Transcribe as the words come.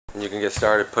And you can get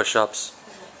started. Push-ups,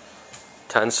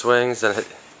 10 swings, and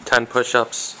 10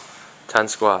 push-ups, 10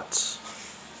 squats.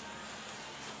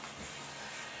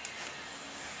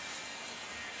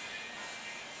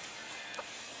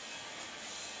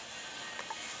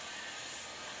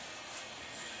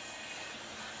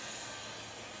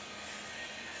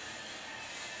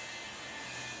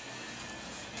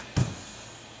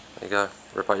 There you go.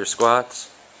 Rip out your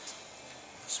squats.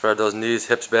 Spread those knees,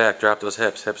 hips back. Drop those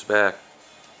hips, hips back.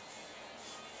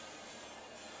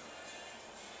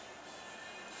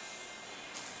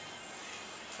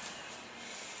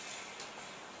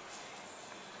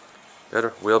 Good.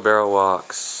 Wheelbarrow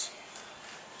walks.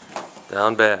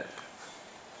 Down, back.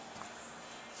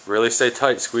 Really stay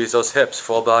tight. Squeeze those hips.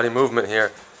 Full body movement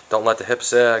here. Don't let the hips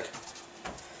sag.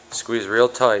 Squeeze real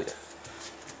tight.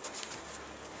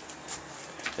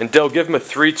 And Dill, give him a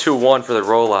 3-2-1 for the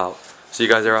rollout. So you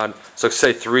guys are on. So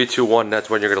say 3-2-1. That's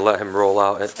when you're gonna let him roll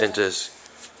out into his.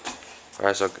 All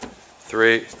right. So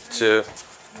 3, 2,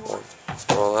 1.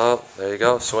 Roll out. There you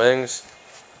go. Swings.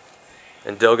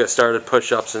 And Dill get started.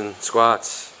 Push-ups and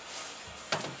squats.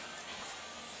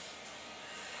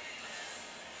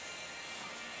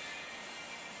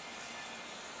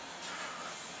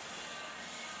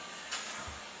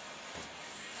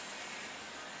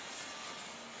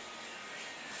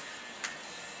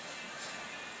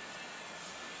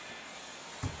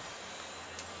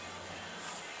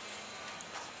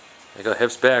 There you go,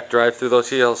 hips back, drive through those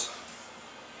heels.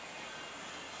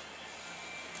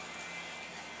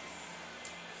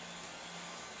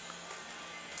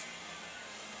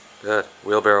 Good.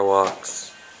 Wheelbarrow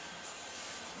walks.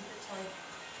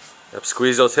 Yep,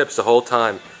 squeeze those hips the whole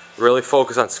time. Really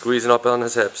focus on squeezing up on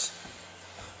his hips.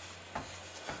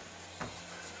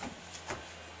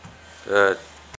 Good.